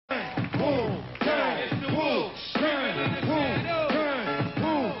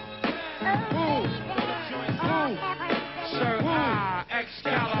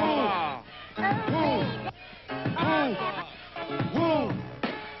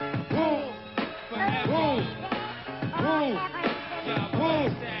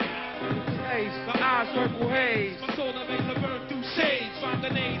Haze, my eyes purple haze. My soul I make the burn through shades. Find the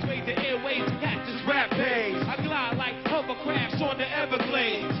names, raise the airways, catch this rap haze. I glide like hovercrafts on the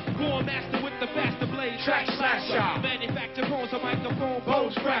Everglades. Born master with the faster blade. Track slasher. Manufacture phones, a microphone,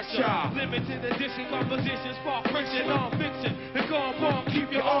 bones fracture. Limited edition compositions, spark friction, non-fiction. The gun bomb,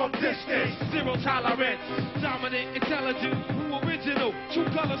 keep your arm distance. Zero tolerance, dominant, intelligent, who original. True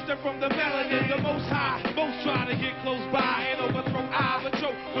colors stem from the melanin, the most high. Most try to get close by and overthrow I, but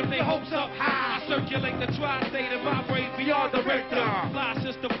choke when they hopes up high. I circulate the tri-state and vibrate beyond the rector. Fly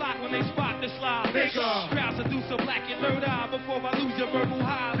sister flock when they spot the slide. Nigga, crowds seduce a black and third eye before I lose your verbal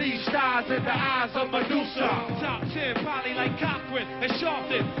high. These stars in the eyes of Medusa. Top 10, poly like Cochran and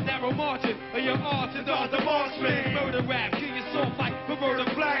Sharpton. Narrow margin of your art and all the marksman. Murder rap, kill your soul like perverted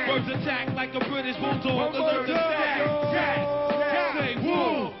black. Words attack like a British bulldog. Alert attack. Say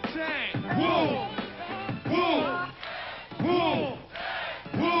Wu-Tang. Wu. Wu. Wu. Wu.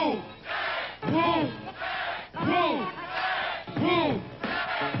 Woo! Woo! Woo! Woo!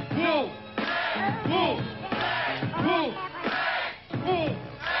 Woo! Woo! Woo!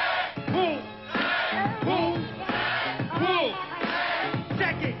 Woo! Woo! Woo!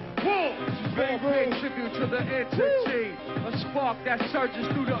 Check it! Woo! Big tribute to the entity. A spark that surges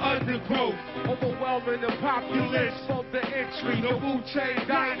through the undergrowth. Overwhelming the populace from the entry. The Wu-Tang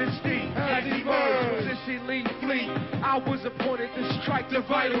Dynasty has emerged. Positionally fleet. I was appointed to strike the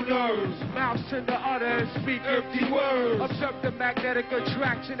vital nerves. Mouths to the other and speak empty words. Observe the magnetic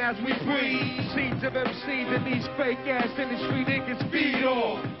attraction as we breathe. Seeds of MCs in these fake ass industry niggas feed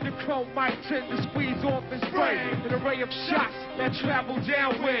on. The chrome might tend to squeeze off and spray. An array of shots that travel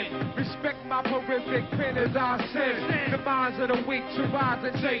downwind. Respect my horrific pen as I send. The minds of the weak to rise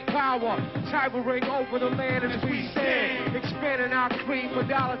and take power. Towering over the land as we stand. Expanding our cream for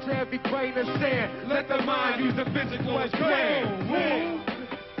dollar to every grain of sand. Let the mind use the physical as grand. Woo!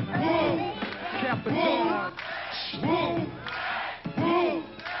 Woo! Capital. Woo! Woo!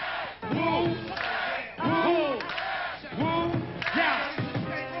 Woo! Woo! Woo! Yeah!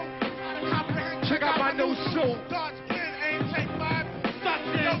 Check out my new suit.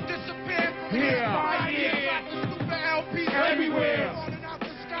 Everywhere.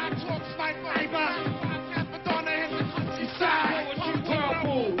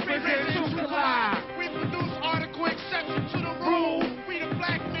 We produce article exception to the rule. We the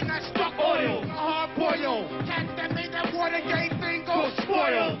black men that struck oil, hard boil. Cats that made that Watergate thing go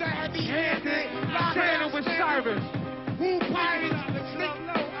spoil. The heavy-handed, Standing with Cyrus. Who pirates?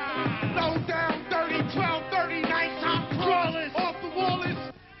 Low down, 30, 12, 30, nighttime crawlers. Off the wallers,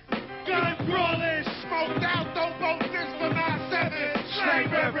 gun brawlers. Smoked out, don't vote this for 9-7. Slay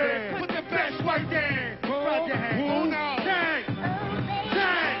Reverend, put the best work in. Rub your hand. Who knows? Gang!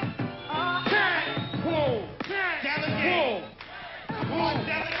 Gang! Gang! Whoa! Delegate. Whoa!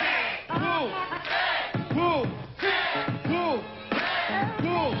 Delegate. Whoa! Whoa! Whoa!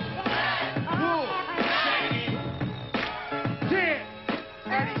 Whoa! Whoa! Yeah!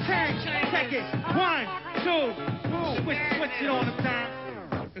 And take it. 1, 2, switch it on the time.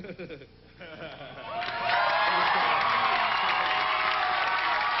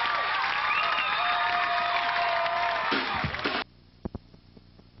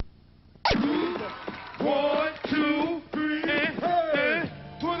 One, two, three, and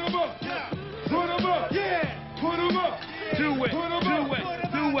put 'em up, put 'em up, yeah, put 'em up, Do it, put 'em do up,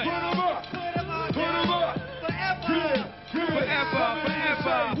 it, do it. put 'em up, put 'em up, yeah, Forever,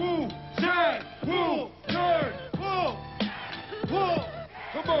 forever. Wu-Tang, Wu-Tang, Wu,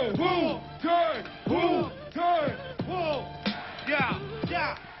 come on, Wu-Tang, Wu-Tang,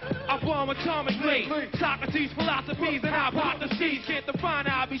 Yeah. I bomb atomically. Socrates' philosophies and hypotheses. Can't define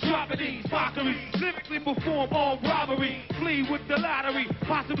how I be dropping these mockeries. Lyrically perform armed robbery. Flee with the lottery.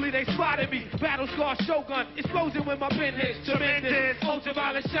 Possibly they spotted me. Battle scar shogun. Explosion when my pen hits. Tremendous.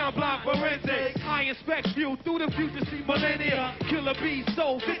 Ultraviolet sound blind forensics. I inspect view through the future. See millennia. Killer bees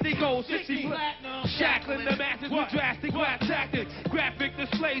sold 50 gold, 60 platinum. Shackling the masses with drastic rap tactics. Graphic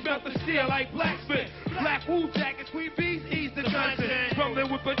displays melt the steel like blacksmith. Black wool jackets, queen bees, ease the content. Rumbling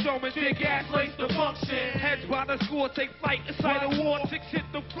with patrolmen, big gas lace the function. Heads by the score, take flight inside the war. Chicks hit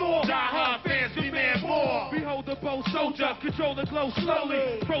the floor. Die hard fans, demand more. Behold the bow soldier, control the glow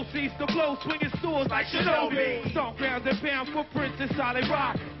slowly. Proceeds to blow, swinging swords like Shinobi. Stomp grounds and pound footprints in solid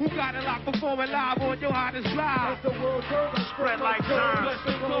rock. Who got it locked, performing live on your hottest live? the world spread like time. Bless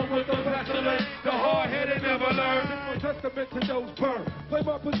the flow with the pestilence. The hard-headed never learn. testament to those burned. Play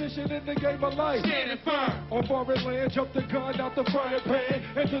my position in the game of life. Standing firm. On foreign land, jump the gun out the frying pan.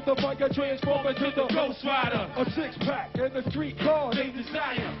 Into the fire, transform into the Ghost Rider. A six-pack and the street cars. They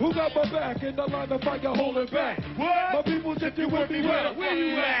desire. Who got my back in the line of fire holding back? What? My people, if you with me, well. Where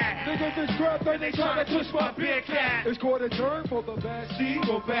you at? Niggas is strapped and they trying to twist my big cat. It's quarter turn for the bad seed.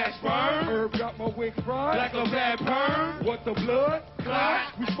 Go fast burn. Herb got my wig fried. Like a bad perm. What the blood?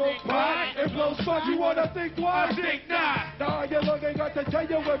 Clot. We smoke pot and blow smoke. You wanna think why? I think not. Nah, your lung ain't got to tell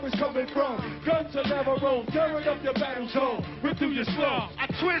you where it's coming from. Guns will never roam. Tearing up your battle zone. Rip through your skull. I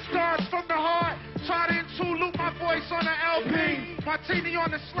twist darts from the heart. Try to loop my voice on the LP. Martini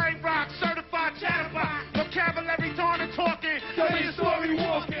on the slave rock. Certified chatterbox. Vocabulary dawn and talking. Tell your story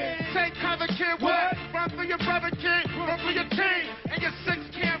walking. Take cover, kid. What? Run for your brother, kid. Run for your team. And your 6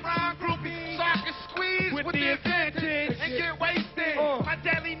 camera groupie. So I can squeeze with the advantage and get wasted. My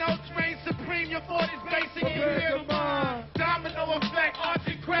deadly notes reign supreme. Your thought is basic. You hear mine. Domino effect. Arts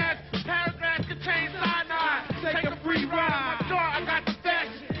and crafts. Paragraphs contain cyanide. Take a free ride. My dog, I got the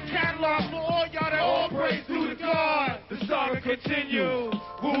best catalog for all y'all that all praise through the God. The saga continues.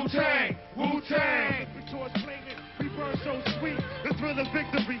 Wu-Tang. Wu-Tang. We towards flaming. We burn so sweet. The thrill of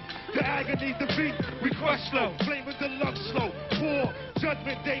victory. The agony, the beat. We crush slow. Flaming deluxe slow. War.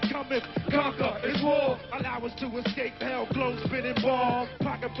 Judgment day cometh. Conquer is war. Allow us to escape hell. Glow spinning ball.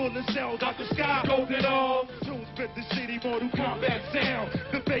 Pocket full of cells out the sky. Golden arms. Tunes spit the city. Mortal Kombat sound.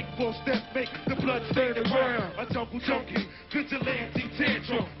 The fake full step make the blood stain the ground. A jungle junkie. Vigilante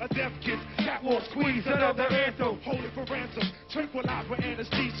tantrum. A death kiss. Catwalk squeeze. Another anthem. Hold it for ransom. Tranquilize with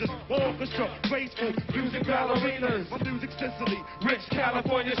anesthesia. Orchestra. Graceful. Music ballerinas. My music Sicily. Rich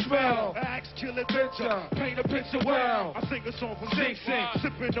California smell. Axe kill adventure. Paint a picture well. I sing a song from Sing Sing.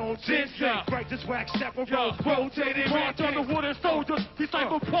 Sipping on ginseng. Righteous wax chaperones. Rotating. March on the wooden soldiers.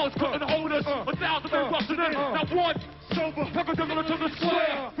 Decipher pulse. Couldn't hold us. 1,000 men rushing in. Not one. Sober. Fucker to the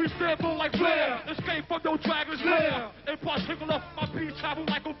square. We stand for like Blair. Escape from your dragon's lair. In particular, my beat travel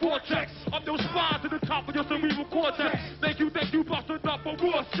like a vortex. I'm your spine to the top of your cerebral cortex. Make you think you busted up for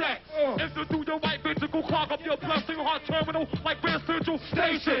war sex. Enter through your right ventricle, clog up your blessing heart terminal like Grand Central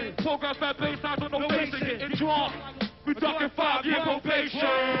Station. Programs that bass sounds on no basic. In draw, we talking 5-year probation.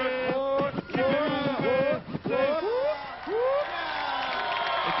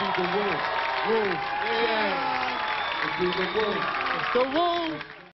 It's the Wu. Wu. Yeah. It's the Wu. The Wu.